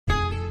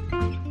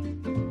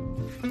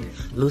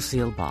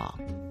Lucille Ball.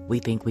 We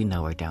think we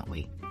know her, don't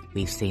we?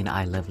 We've seen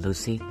I Love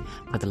Lucy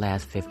for the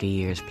last 50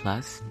 years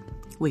plus.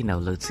 We know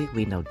Lucy,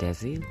 we know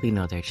Desi, we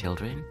know their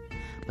children.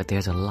 But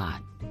there's a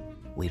lot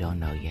we don't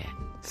know yet.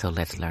 So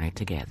let's learn it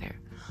together.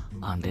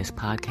 On this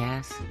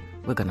podcast,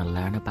 we're going to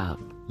learn about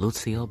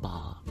Lucille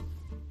Ball.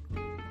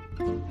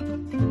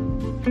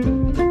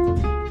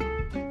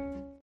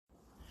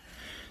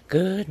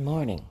 Good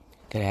morning,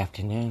 good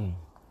afternoon,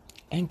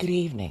 and good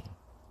evening.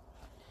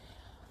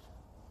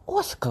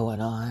 What's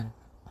going on?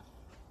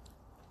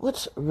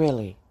 What's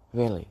really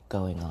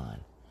going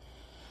on?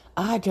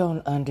 I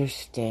don't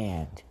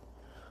understand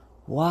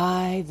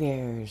why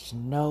there's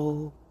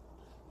no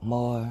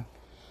more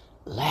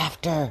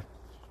laughter.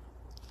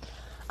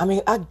 I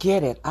mean, I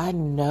get it. I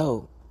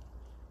know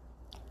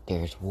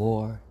there's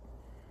war,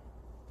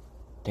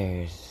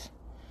 there's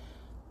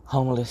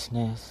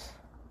homelessness,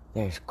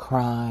 there's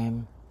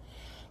crime,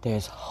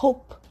 there's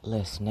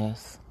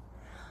hopelessness.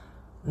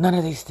 None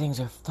of these things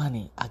are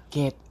funny. I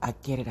get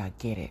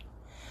it.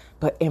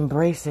 But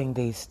embracing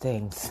these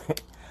things,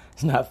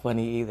 it's not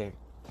funny either.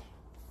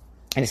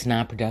 And it's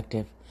not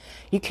productive.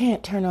 You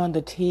can't turn on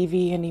the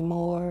TV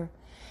anymore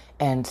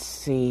and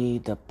see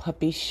the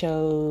puppy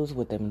shows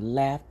with them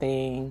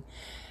laughing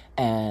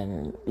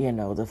and,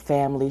 the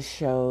family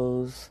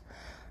shows,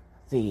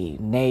 the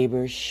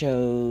neighbor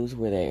shows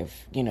where they're,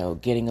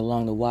 getting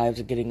along, the wives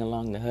are getting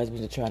along, the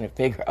husbands are trying to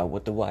figure out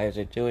what the wives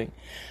are doing.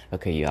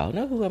 Okay, y'all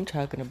know who I'm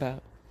talking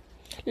about.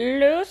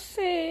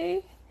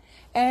 Lucy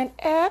and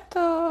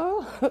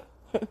Ethel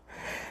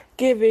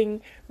giving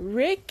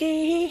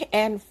Ricky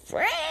and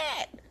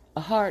Fred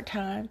a hard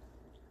time.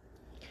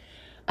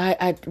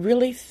 I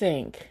really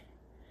think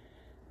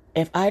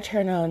if I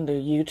turn on the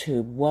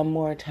YouTube one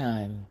more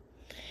time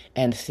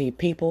and see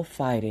people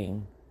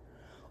fighting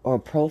or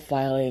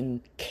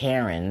profiling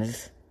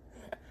Karens,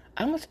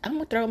 I'm gonna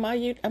I'm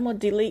gonna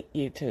delete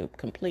YouTube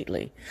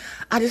completely.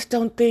 I just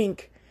don't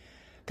think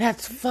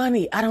that's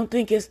funny. I don't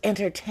think it's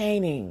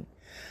entertaining.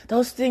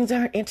 Those things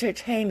aren't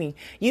entertaining.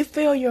 You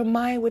fill your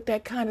mind with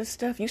that kind of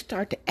stuff, you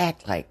start to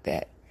act like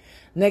that.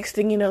 Next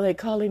thing you know, they're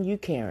calling you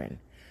Karen.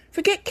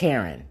 Forget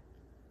Karen.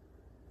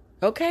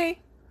 Okay?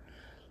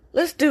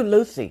 Let's do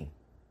Lucy.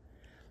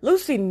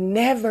 Lucy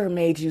never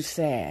made you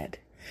sad.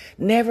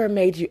 Never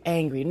made you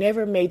angry.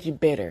 Never made you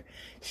bitter.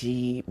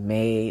 She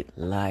made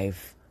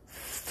life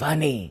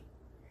funny.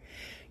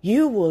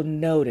 You will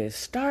notice,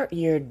 start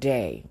your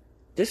day.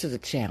 This is a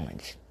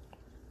challenge.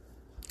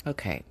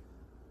 Okay.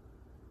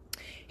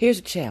 Here's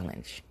a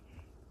challenge.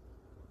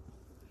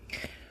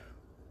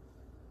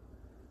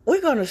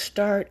 We're going to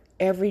start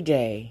every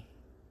day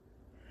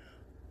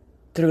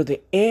through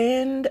the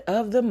end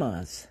of the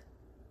month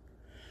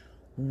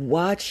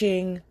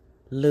watching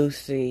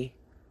Lucy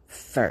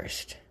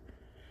first.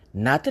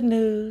 Not the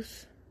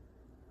news,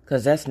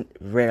 because that's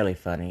rarely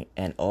funny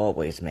and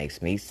always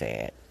makes me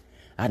sad.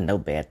 I know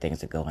bad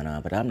things are going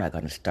on, but I'm not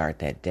going to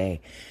start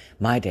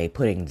my day,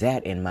 putting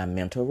that in my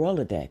mental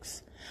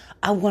Rolodex.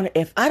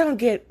 If I don't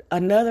get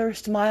another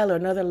smile or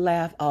another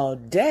laugh all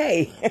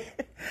day,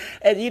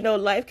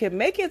 and life can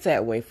make it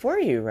that way for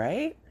you,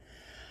 right?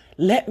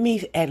 Let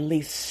me at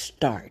least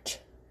start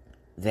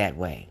that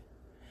way.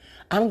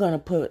 I'm going to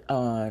put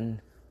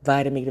on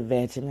Vitamin to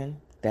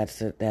Vegemin.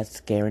 That's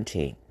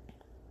guarantee.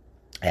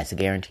 That's a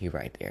guarantee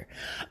right there.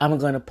 I'm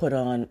going to put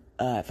on,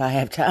 if I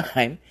have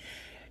time,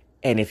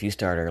 and if you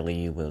start early,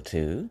 you will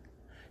too,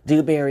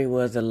 Dewberry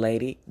Was a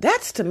Lady.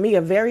 That's, to me,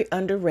 a very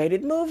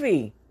underrated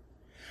movie.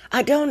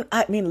 I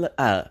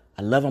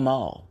love them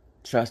all.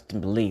 Trust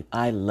and believe.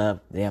 I love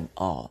them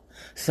all.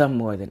 Some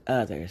more than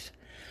others.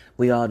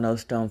 We all know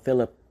Stone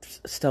Pillow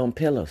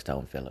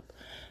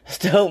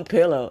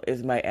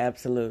is my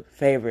absolute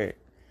favorite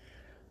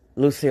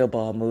Lucille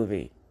Ball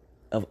movie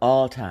of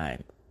all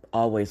time.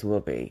 Always will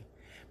be.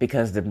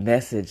 Because the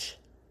message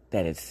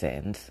that it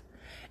sends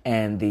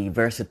and the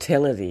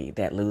versatility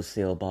that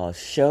Lucille Ball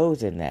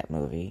shows in that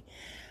movie.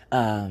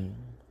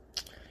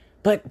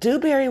 But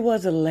Dewberry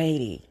Was a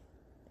Lady.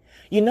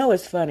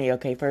 It's funny.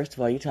 Okay, first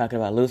of all, you're talking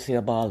about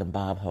Lucille Ball and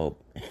Bob Hope.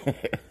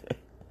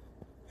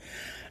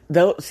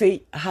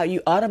 See how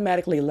you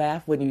automatically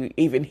laugh when you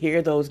even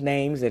hear those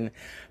names and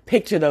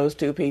picture those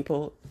two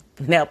people.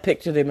 Now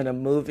picture them in a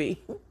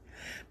movie.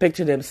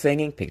 Picture them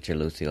singing. Picture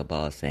Lucille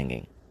Ball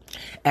singing.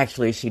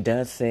 Actually, she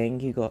does sing,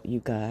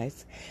 you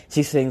guys.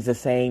 She sings the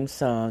same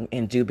song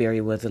in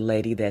Dewberry Was a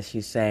Lady that she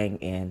sang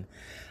in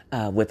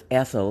with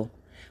Ethel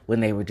when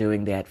they were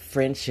doing that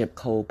Friendship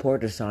Cole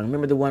Porter song.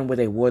 Remember the one where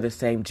they wore the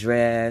same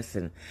dress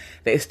and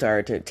they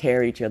started to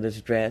tear each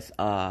other's dress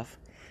off?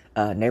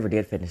 Never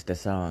did finish the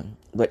song.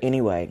 But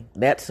anyway,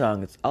 that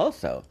song is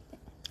also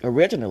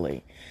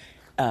originally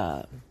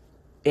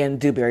in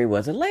Dewberry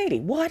Was a Lady.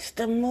 Watch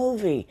the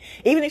movie.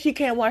 Even if you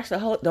can't watch the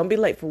whole, don't be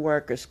late for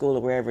work or school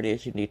or wherever it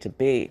is you need to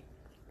be.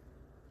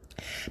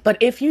 But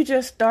if you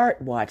just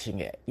start watching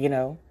it,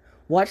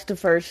 watch the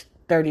first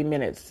 30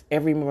 minutes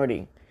every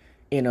morning,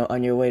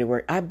 on your way to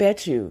work. I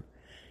bet you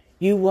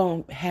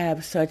won't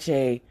have such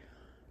a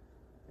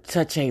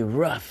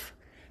rough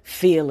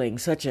feeling,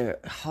 such a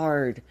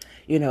hard,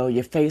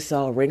 your face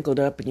all wrinkled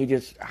up and you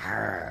just,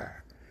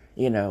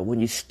 when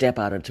you step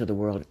out into the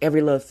world,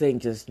 every little thing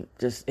just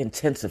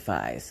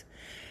intensifies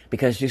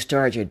because you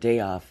start your day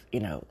off,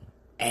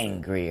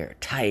 angry or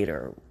tight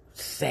or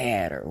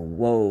sad or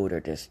woed or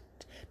just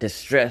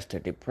distressed or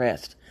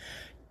depressed.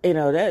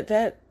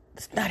 That's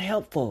not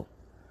helpful.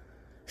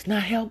 It's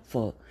not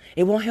helpful.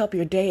 It won't help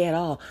your day at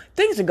all.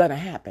 Things are going to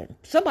happen.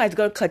 Somebody's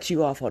going to cut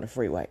you off on the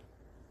freeway.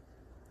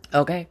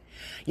 Okay?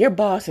 Your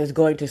boss is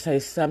going to say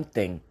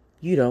something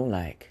you don't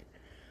like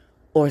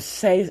or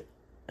say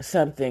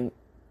something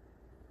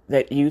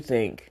that you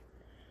think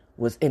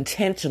was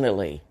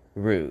intentionally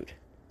rude.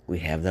 We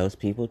have those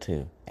people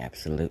too.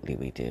 Absolutely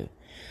we do.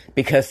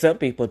 Because some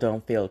people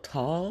don't feel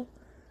tall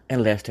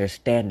unless they're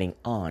standing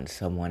on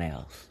someone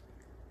else.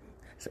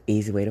 It's an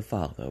easy way to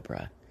fall though,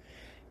 bruh.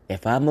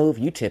 If I move,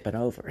 you tipping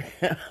over.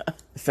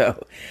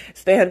 So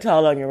stand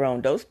tall on your own.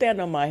 Don't stand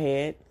on my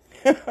head.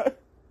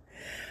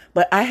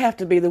 But I have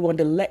to be the one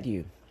to let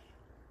you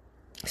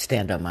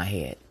stand on my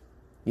head.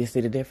 You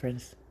see the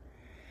difference?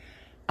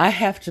 I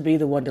have to be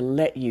the one to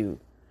let you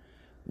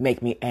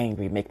make me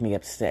angry, make me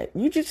upset.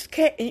 You just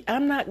can't.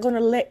 I'm not going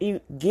to let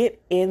you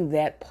get in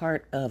that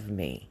part of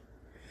me.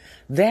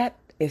 That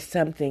is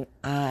something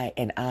I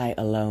and I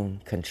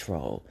alone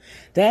control.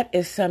 That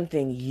is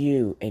something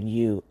you and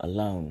you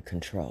alone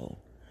control.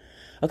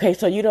 Okay,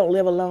 so you don't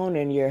live alone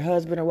and your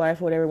husband or wife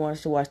or whatever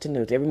wants to watch the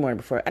news every morning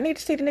before. I need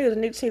to see the news. I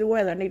need to see the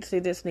weather. I need to see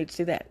this. I need to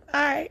see that.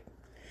 All right.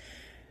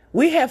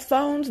 We have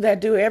phones that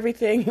do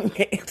everything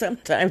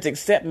sometimes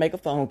except make a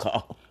phone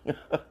call.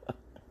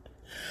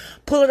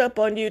 Pull it up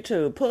on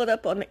YouTube. Pull it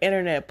up on the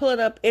internet. Pull it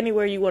up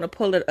anywhere you want to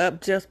pull it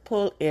up. Just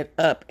pull it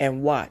up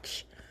and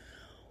watch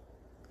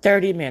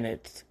 30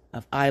 minutes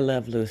of I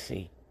Love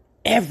Lucy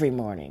every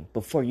morning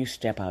before you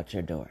step out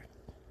your door.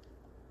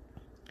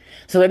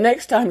 So the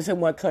next time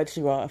someone cuts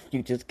you off,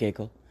 you just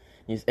giggle.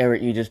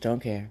 You just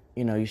don't care.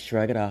 You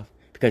shrug it off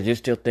because you're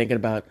still thinking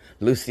about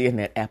Lucy and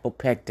that apple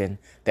pectin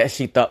that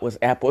she thought was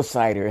apple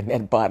cider and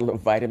that bottle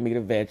of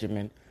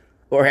Vitamin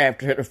or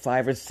after the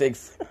 5 or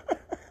 6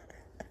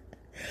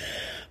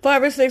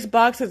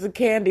 boxes of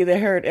candy that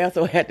her and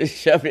Ethel had to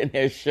shove in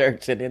their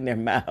shirts and in their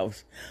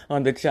mouths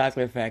on the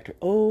chocolate factory.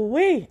 Oh,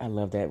 wee. I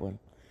love that one.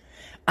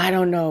 I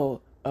don't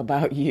know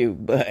about you,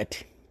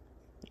 but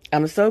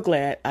I'm so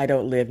glad I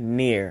don't live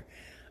near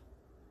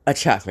a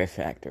chocolate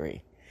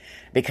factory.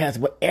 Because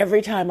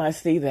every time I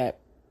see that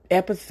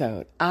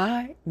episode,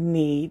 I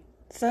need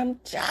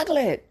some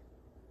chocolate.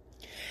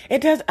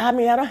 It does. I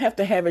don't have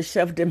to have it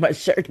shoved in my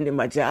shirt and in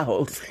my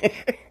jowls.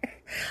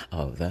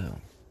 Although.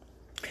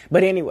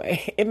 But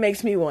anyway, it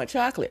makes me want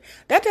chocolate.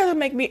 That doesn't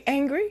make me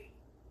angry.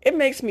 It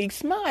makes me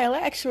smile,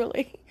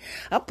 actually.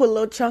 I put a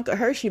little chunk of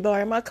Hershey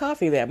bar in my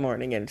coffee that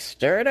morning and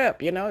stir it up.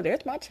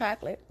 There's my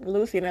chocolate.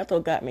 Lucy and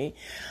Ethel got me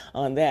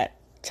on that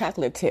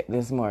chocolate tip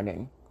this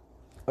morning.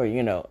 Or,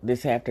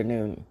 this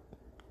afternoon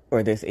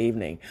or this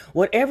evening.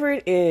 Whatever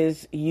it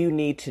is you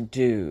need to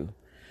do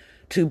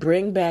to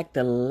bring back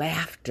the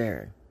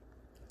laughter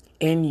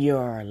in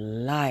your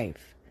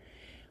life,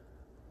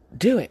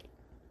 do it.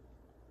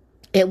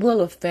 It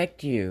will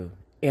affect you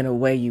in a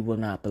way you will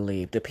not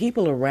believe. The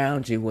people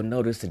around you will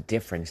notice a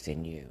difference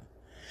in you.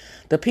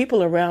 The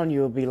people around you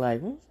will be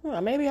like,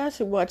 well, maybe I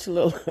should watch a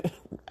little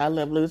I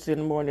Love Lucy in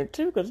the morning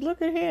too, because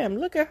look at him,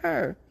 look at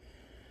her.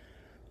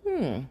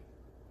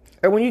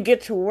 Or when you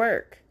get to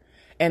work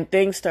and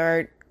things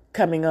start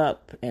coming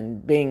up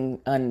and being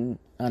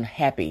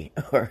unhappy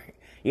or,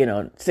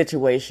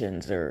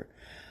 situations or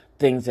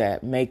things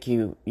that make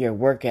your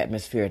work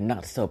atmosphere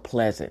not so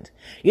pleasant.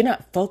 You're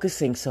not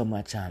focusing so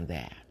much on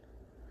that.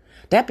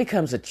 That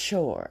becomes a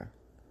chore,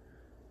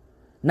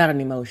 not an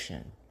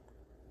emotion.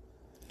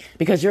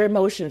 Because your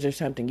emotions are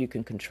something you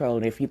can control.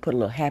 And if you put a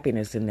little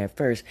happiness in there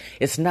first,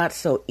 it's not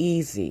so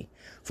easy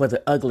for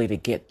the ugly to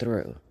get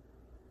through.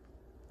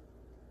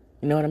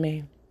 You know what I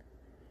mean?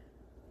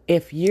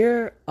 If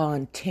you're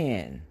on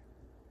 10,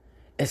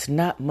 it's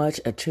not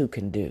much a 2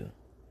 can do.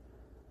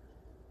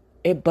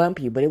 It bump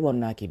you, but it won't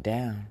knock you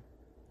down.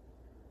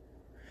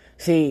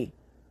 See,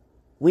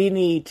 we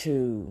need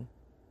to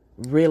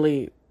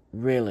really,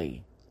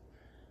 really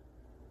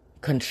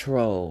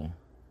control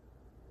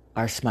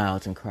our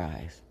smiles and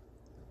cries.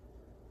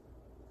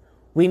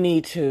 We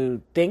need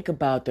to think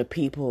about the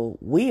people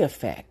we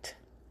affect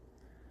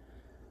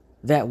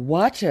that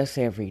watch us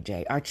every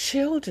day, our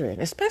children,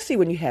 especially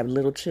when you have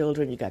little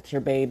children, you got your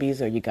babies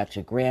or you got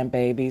your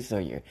grandbabies or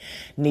your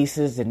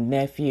nieces and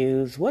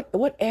nephews,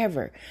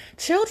 whatever.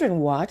 Children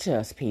watch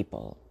us,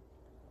 people.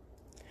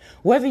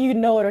 Whether you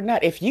know it or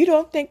not, if you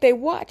don't think they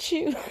watch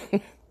you.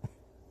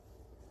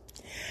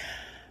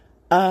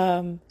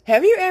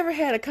 Have you ever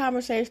had a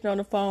conversation on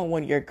the phone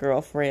with your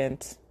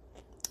girlfriends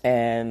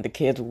and the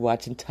kids were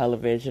watching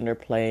television or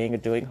playing or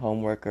doing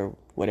homework or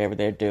whatever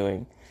they're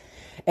doing?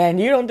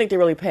 And you don't think they're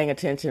really paying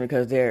attention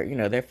because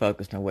they're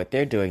focused on what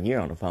they're doing.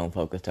 You're on the phone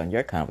focused on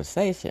your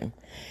conversation.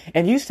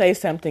 And you say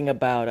something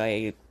about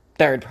a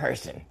third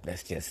person,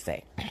 let's just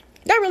say.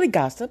 They're really really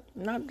gossip.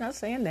 Not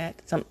saying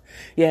that.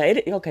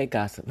 Okay,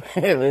 gossip.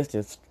 Let's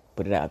just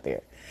put it out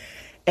there.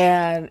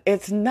 And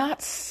it's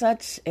not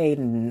such a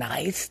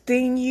nice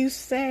thing you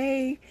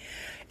say.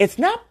 It's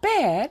not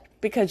bad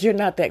because you're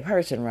not that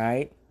person,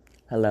 right?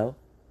 Hello?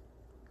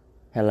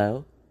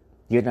 Hello?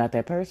 You're not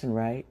that person,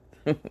 right?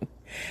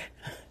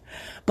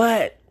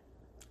 But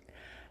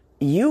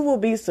you will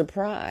be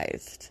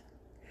surprised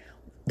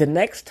the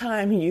next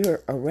time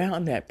you're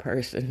around that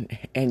person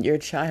and your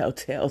child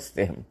tells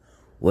them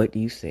what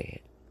you said.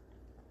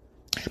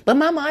 But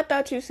Mama, I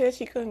thought you said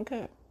she couldn't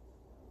cook.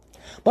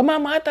 But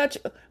Mama, I thought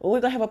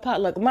we're going to have a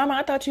potluck. Mama,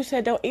 I thought you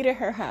said don't eat at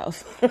her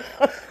house.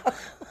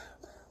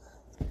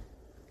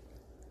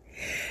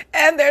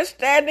 And they're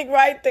standing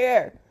right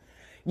there.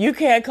 You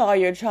can't call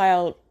your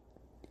child,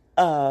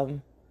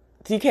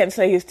 you can't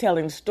say he's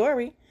telling a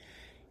story.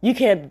 You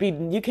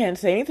can't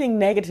say anything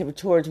negative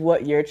towards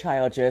what your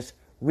child just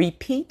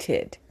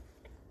repeated.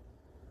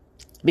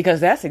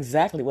 Because that's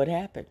exactly what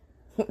happened.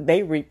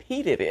 They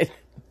repeated it.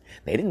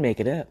 They didn't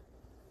make it up.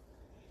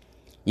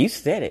 You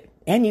said it,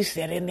 and you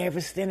said it in their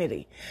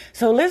vicinity.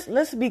 So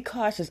let's be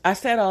cautious. I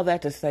said all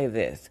that to say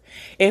this.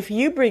 If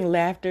you bring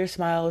laughter,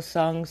 smiles,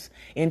 songs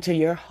into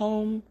your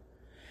home,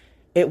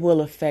 it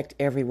will affect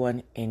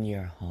everyone in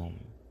your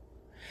home.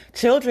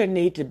 Children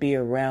need to be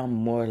around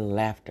more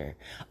laughter.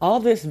 All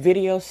this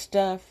video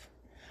stuff,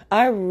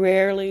 I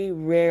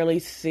rarely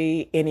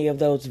see any of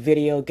those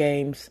video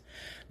games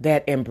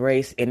that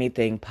embrace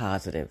anything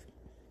positive.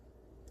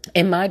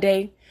 In my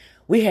day,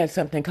 we had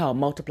something called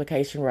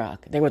Multiplication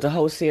Rock. There was a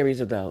whole series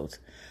of those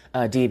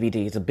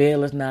DVDs. A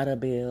bill is not a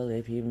bill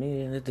if you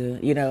mean it,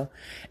 you know.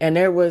 And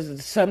there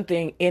was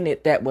something in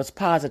it that was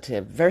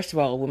positive. First of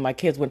all, when my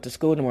kids went to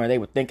school in the morning, they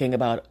were thinking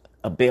about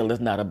a bill is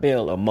not a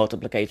bill or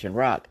Multiplication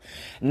Rock.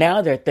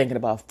 Now they're thinking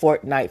about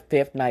fourth night,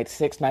 fifth night,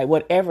 sixth night,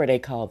 whatever they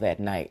call that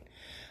night,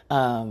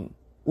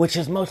 which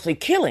is mostly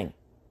killing.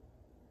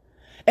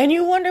 And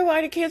you wonder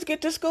why the kids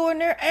get to school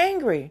and they're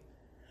angry.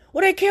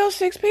 Well, they killed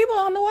 6 people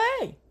on the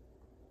way.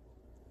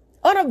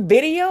 On a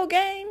video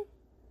game?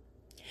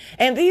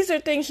 And these are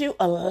things you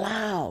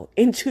allow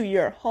into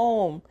your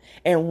home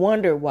and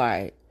wonder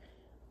why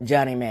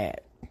Johnny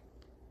mad.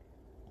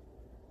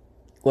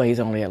 Well, he's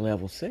only at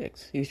level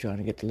 6. He's trying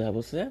to get to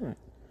level 7.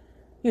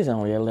 He's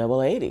only at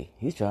level 80.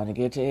 He's trying to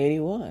get to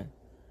 81.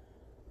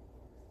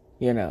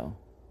 You know,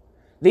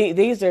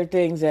 these are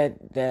things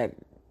that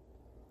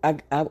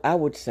I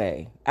would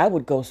say, I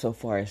would go so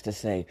far as to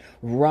say,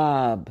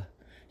 rob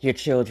your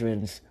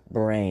children's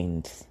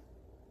brains.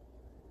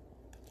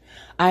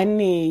 I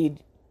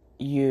need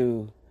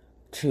you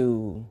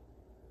to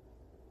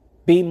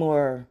be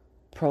more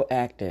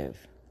proactive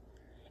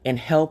in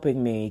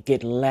helping me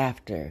get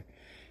laughter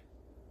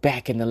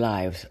back in the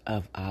lives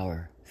of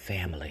our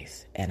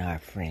families and our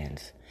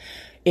friends.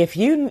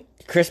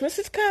 Christmas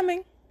is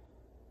coming.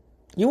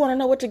 You want to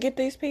know what to get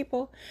these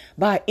people?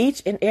 Buy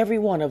each and every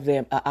one of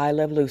them a I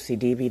Love Lucy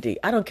DVD.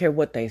 I don't care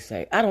what they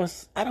say. I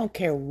don't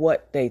care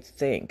what they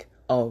think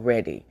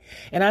already.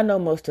 And I know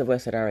most of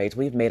us at our age,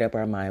 we've made up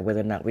our mind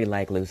whether or not we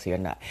like Lucy or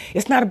not.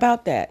 It's not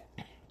about that.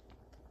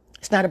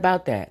 It's not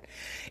about that.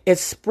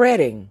 It's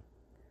spreading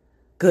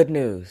good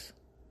news.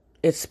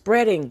 It's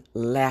spreading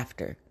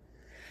laughter.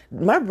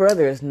 My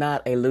brother is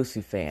not a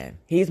Lucy fan.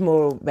 He's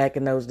more back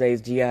in those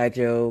days, G.I.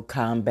 Joe,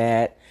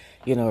 Combat,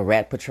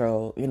 Rat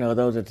Patrol.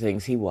 Those are the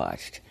things he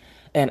watched.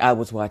 And I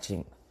was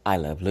watching I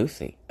Love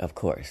Lucy, of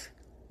course.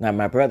 Now,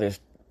 my brother's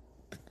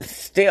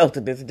still to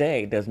this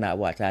day does not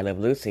watch I Love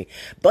Lucy.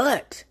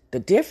 But the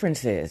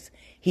difference is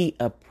he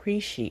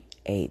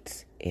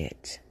appreciates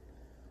it.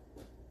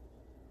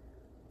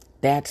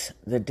 That's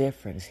the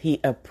difference. He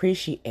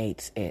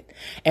appreciates it.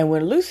 And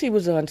when Lucy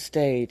was on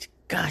stage,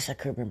 gosh, I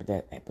couldn't remember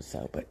that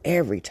episode, but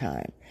every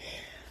time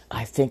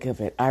I think of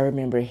it, I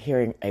remember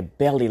hearing a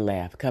belly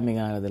laugh coming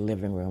out of the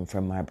living room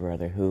from my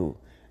brother, who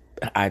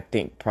I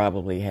think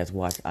probably has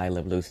watched I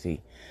Love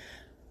Lucy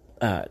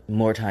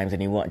more times than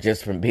he wants,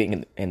 just from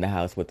being in the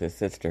house with his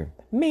sister.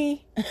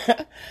 Me.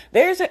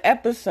 There's an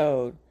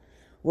episode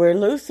where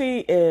Lucy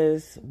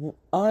is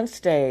on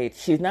stage.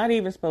 She's not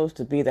even supposed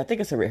to be there. I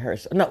think it's a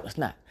rehearsal. No, it's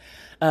not.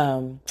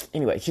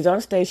 Anyway, she's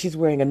on stage. She's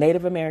wearing a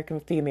Native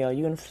American female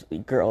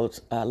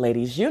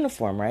lady's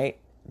uniform, right?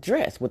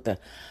 Dress with the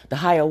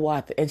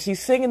Hiawatha. And she's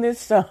singing this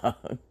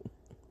song.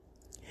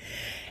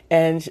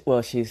 And,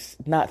 she's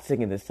not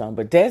singing this song,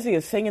 but Desi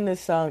is singing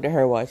this song to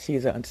her while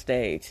she's on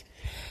stage.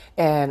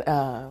 And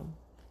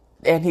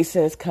he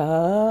says, "Come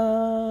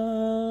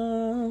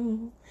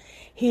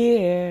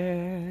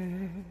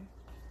here."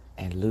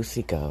 And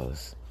Lucy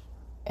goes,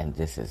 and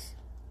this is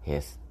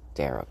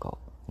hysterical.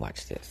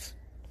 Watch this.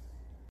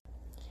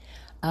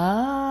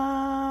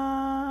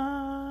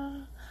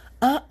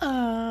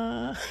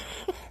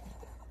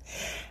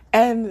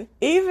 And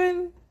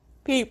even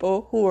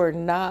people who are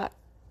not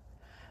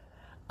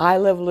I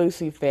Love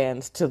Lucy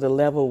fans to the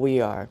level we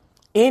are,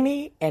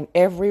 any and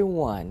every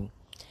one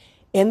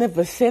in the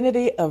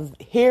vicinity of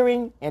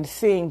hearing and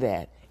seeing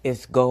that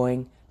is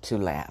going to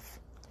laugh.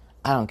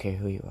 I don't care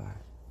who you are.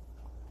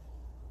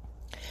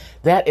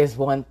 That is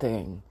one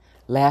thing.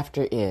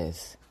 Laughter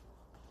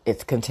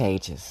it's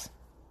contagious.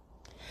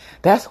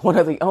 That's one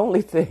of the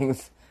only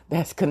things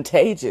that's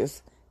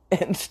contagious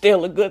and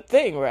still a good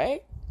thing,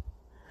 right?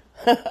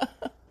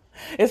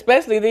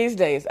 Especially these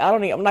days.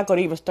 I'm not going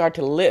to even start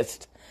to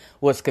list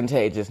what's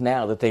contagious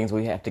now, the things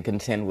we have to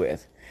contend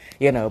with.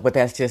 But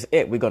that's just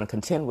it. We're going to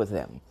contend with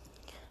them.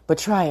 But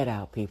try it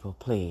out, people,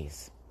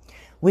 please.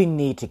 We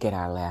need to get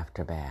our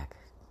laughter back.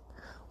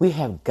 We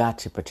have got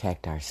to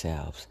protect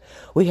ourselves.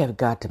 We have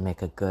got to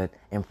make a good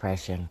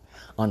impression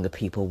on the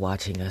people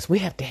watching us. We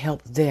have to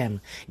help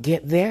them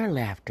get their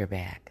laughter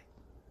back.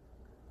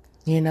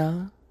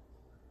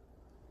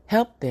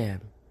 Help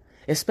them.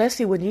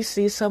 Especially when you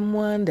see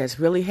someone that's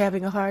really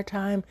having a hard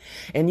time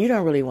and you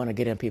don't really want to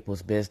get in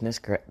people's business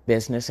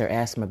or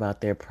ask them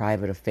about their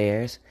private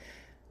affairs.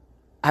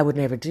 I would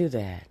never do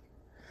that.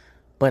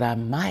 But I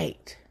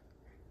might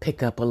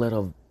pick up a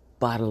little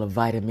bottle of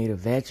Vitamita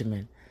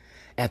Vegemin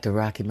at the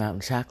Rocky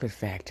Mountain Chocolate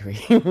Factory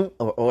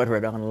or order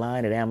it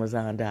online at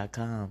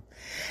Amazon.com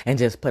and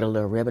just put a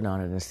little ribbon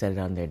on it and set it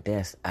on their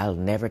desk. I'll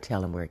never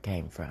tell them where it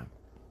came from.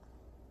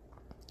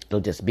 It'll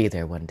just be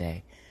there one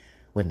day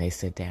when they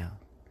sit down.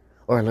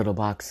 Or a little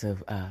box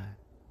of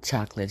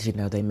chocolates.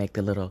 They make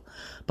the little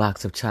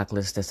box of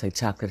chocolates that say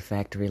Chocolate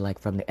Factory, like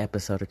from the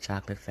episode of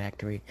Chocolate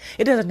Factory.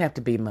 It doesn't have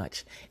to be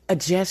much. A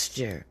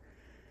gesture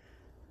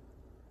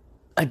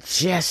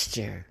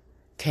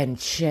can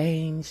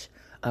change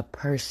a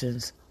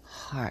person's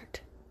heart.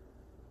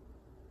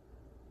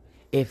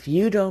 If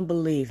you don't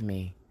believe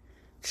me,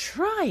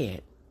 try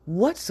it.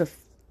 What does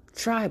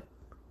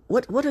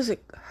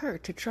it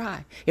hurt to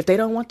try? If they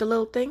don't want the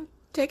little thing,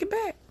 take it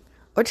back.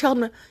 Or tell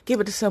them to give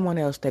it to someone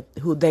else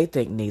who they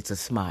think needs a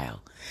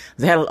smile.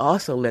 That'll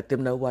also let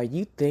them know why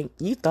you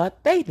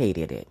thought they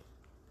needed it.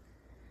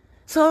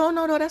 So,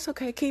 no, that's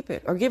okay. Keep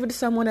it. Or give it to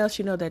someone else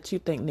that you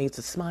think needs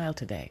a smile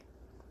today.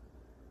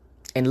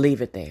 And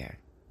leave it there.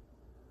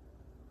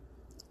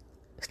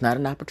 It's not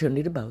an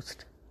opportunity to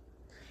boast.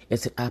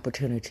 It's an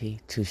opportunity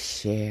to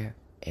share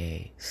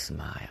a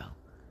smile.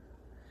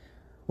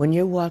 When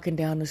you're walking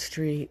down the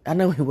street, I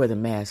know we wear the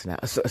mask now,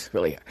 so it's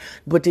really hard.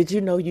 But did you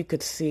know you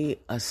could see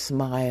a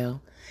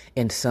smile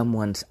in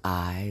someone's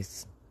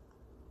eyes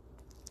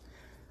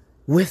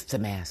with the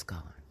mask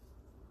on?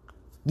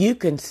 You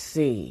can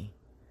see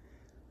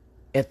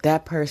if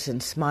that person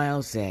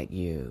smiles at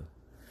you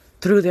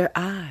through their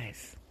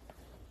eyes.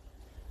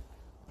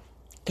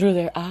 Through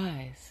their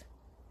eyes.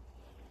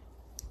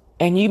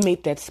 And you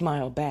meet that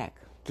smile back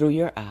through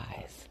your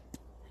eyes.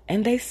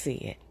 And they see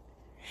it.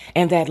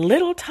 And that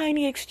little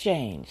tiny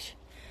exchange,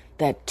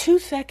 that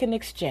 2-second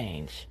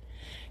exchange,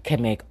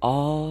 can make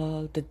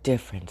all the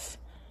difference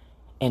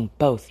in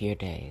both your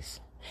days.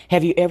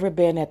 Have you ever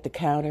been at the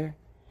counter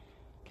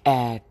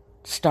at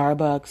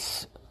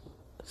Starbucks,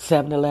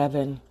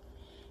 7-Eleven,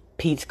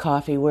 Pete's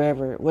Coffee,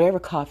 whatever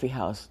coffee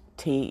house,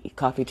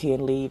 coffee, tea,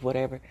 and leave,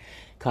 whatever,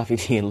 coffee,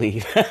 tea, and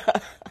leave.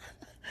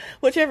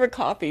 Whichever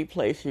coffee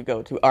place you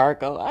go to,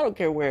 Arco, I don't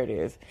care where it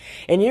is.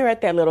 And you're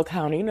at that little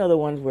counter, the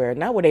ones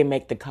not where they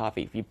make the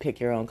coffee. If you pick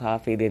your own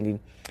coffee, then you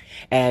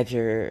add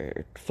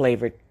your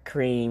flavored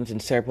creams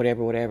and syrup,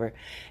 whatever.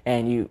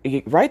 And you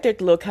right there at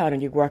the little counter,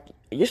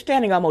 you're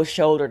standing almost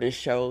shoulder to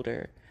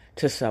shoulder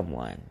to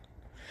someone.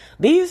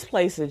 These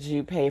places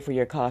you pay for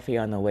your coffee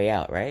on the way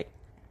out, right?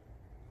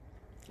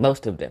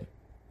 Most of them.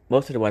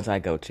 Most of the ones I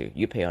go to,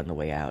 you pay on the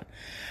way out.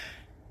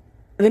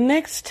 The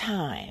next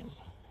time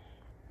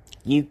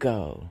you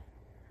go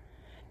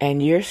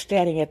and you're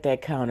standing at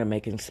that counter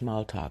making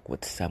small talk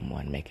with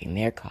someone making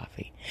their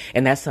coffee.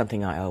 And that's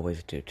something I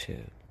always do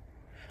too.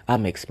 I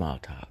make small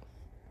talk.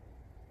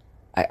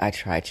 I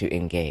try to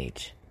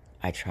engage.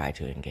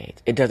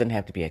 It doesn't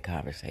have to be a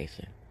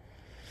conversation.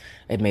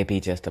 It may be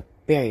just a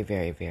very,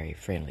 very, very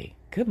friendly,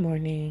 good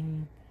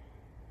morning.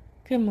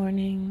 Good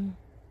morning.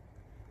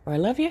 Or I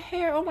love your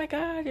hair. Oh my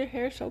God, your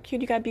hair is so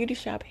cute. You got beauty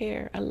shop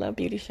hair. I love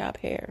beauty shop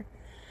hair.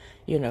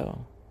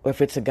 Or if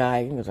it's a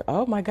guy, he goes,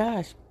 oh my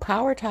gosh,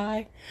 power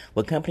tie.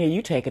 What company are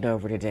you taking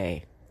over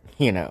today?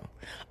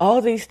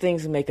 All these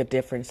things make a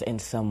difference in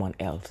someone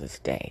else's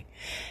day.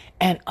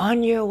 And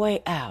on your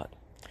way out,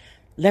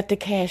 let the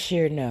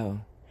cashier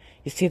know.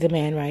 You see the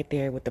man right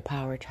there with the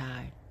power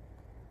tie?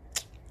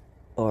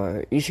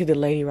 Or you see the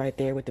lady right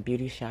there with the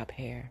beauty shop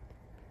hair?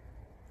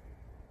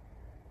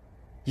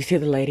 You see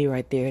the lady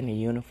right there in the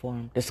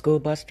uniform? The school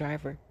bus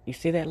driver? You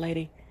see that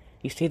lady?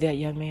 You see that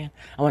young man?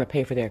 I want to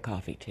pay for their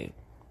coffee too.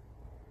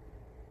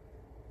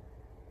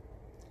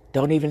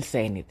 Don't even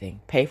say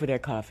anything. Pay for their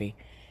coffee.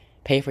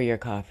 Pay for your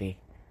coffee.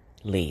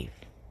 Leave.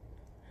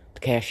 The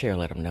cashier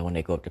let them know when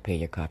they go up to pay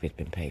your coffee, it's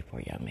been paid for,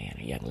 young man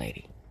or young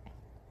lady.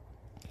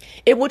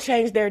 It will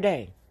change their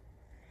day.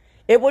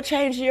 It will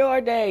change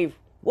your day.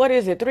 What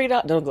is it?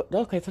 $3? Don't go.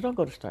 Okay, so don't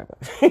go to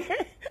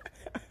Starbucks.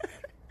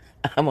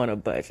 I'm on a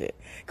budget.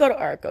 Go to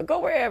Arco. Go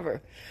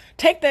wherever.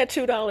 Take that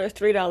 $2,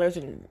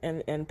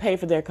 $3 and pay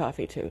for their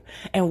coffee too.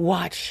 And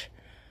watch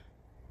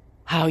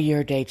how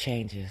your day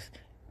changes.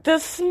 The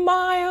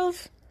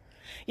smiles.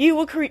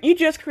 You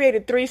just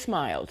created 3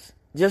 smiles.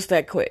 Just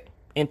that quick.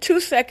 In 2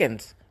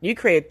 seconds, you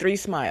created 3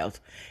 smiles.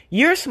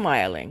 You're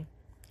smiling.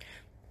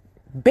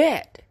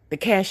 Bet the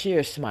cashier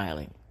is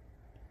smiling.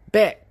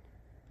 Bet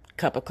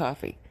cup of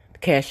coffee. The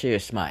cashier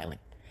is smiling.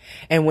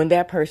 And when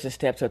that person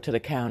steps up to the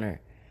counter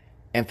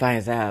and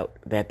finds out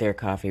that their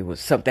coffee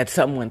was that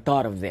someone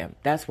thought of them,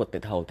 that's what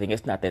the whole thing.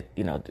 It's not that,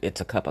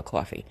 it's a cup of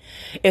coffee.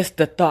 It's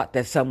the thought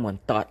that someone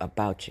thought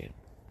about you.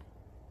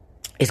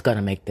 It's going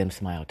to make them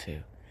smile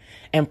too.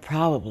 And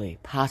probably,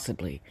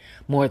 possibly,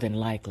 more than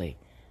likely,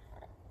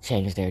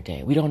 change their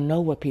day. We don't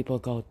know what people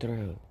go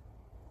through.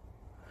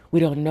 We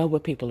don't know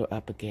what people are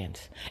up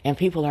against. And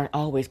people aren't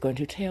always going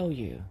to tell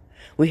you.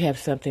 We have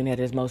something that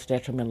is most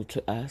detrimental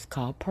to us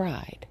called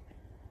pride.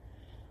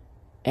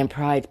 And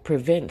pride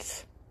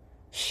prevents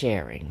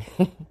sharing.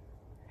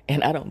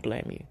 And I don't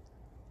blame you.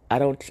 I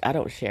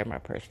don't share my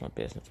personal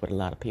business with a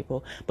lot of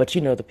people, but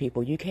you know the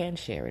people you can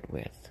share it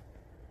with.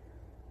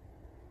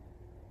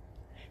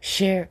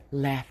 Share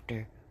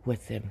laughter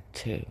with them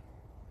too.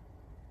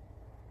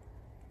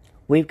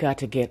 We've got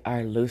to get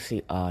our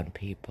Lucy on,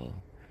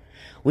 people.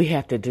 We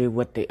have to do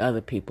what the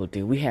other people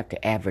do. We have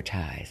to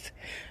advertise.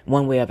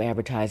 One way of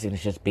advertising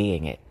is just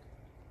being it.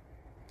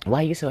 Why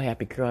are you so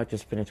happy, girl? I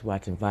just finished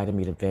watching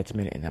Vitamin the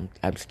Vegman, and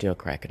I'm still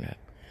cracking up.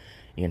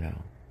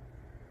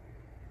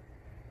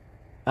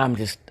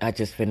 I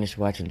just finished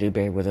watching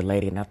Dewberry with a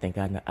Lady, and I think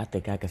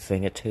I can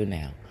sing it too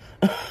now.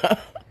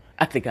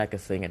 I think I can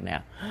sing it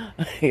now.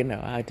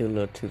 I do a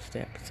little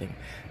two-step sing.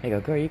 They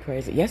go, girl, you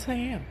crazy? Yes, I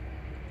am.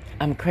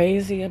 I'm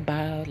crazy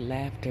about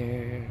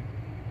laughter.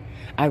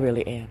 I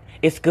really am.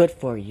 It's good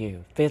for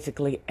you,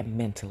 physically and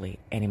mentally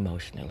and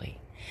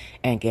emotionally.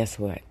 And guess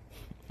what?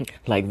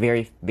 Like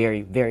very,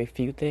 very, very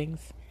few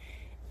things,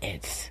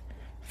 it's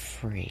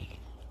free.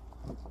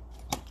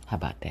 How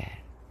about that?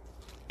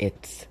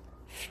 It's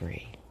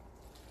free.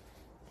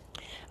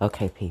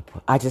 Okay,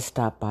 people, I just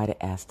stopped by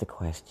to ask the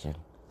question,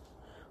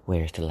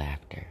 where's the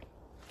laughter?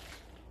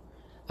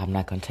 I'm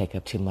not going to take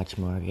up too much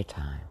more of your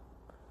time,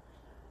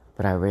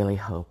 but I really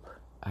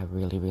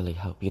really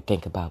hope you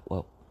think about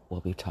what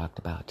we talked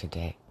about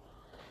today.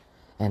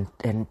 And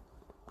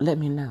let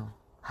me know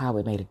how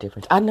it made a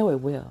difference. I know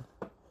it will.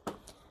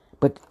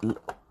 But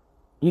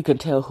you can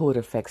tell who it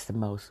affects the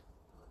most.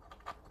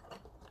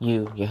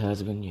 You, your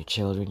husband, your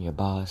children, your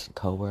boss,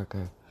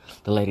 coworker,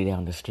 the lady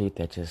down the street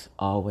that just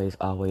always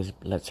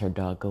lets her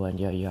dog go in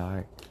your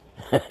yard.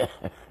 I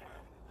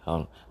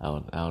don't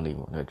even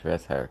want to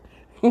address her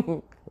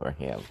or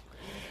him.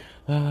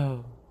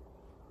 Oh.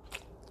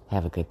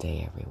 Have a good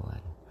day,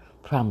 everyone.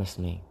 Promise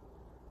me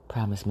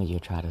you'll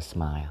try to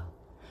smile.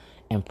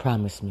 And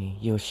promise me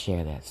you'll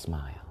share that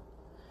smile.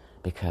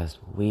 Because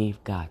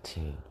we've got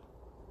to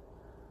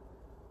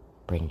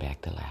bring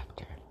back the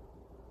laughter.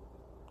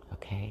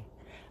 Okay?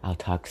 I'll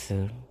talk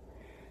soon.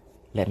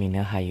 Let me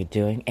know how you're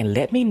doing. And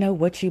let me know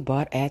what you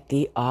bought at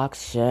the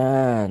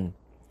auction.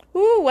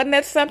 Ooh, wasn't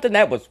that something?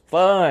 That was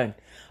fun.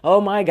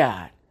 Oh, my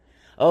God.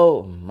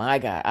 Oh, my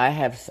God. I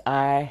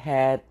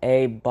had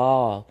a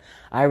ball.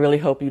 I really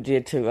hope you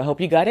did, too. I hope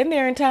you got in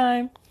there in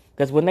time.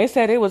 Because when they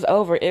said it was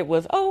over, it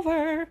was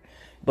over.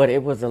 But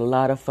it was a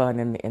lot of fun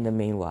in the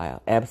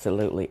meanwhile.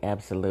 Absolutely,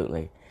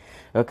 absolutely.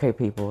 Okay,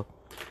 people.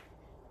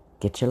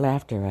 Get your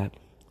laughter up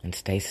and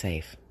stay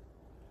safe.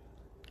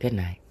 Good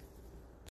night.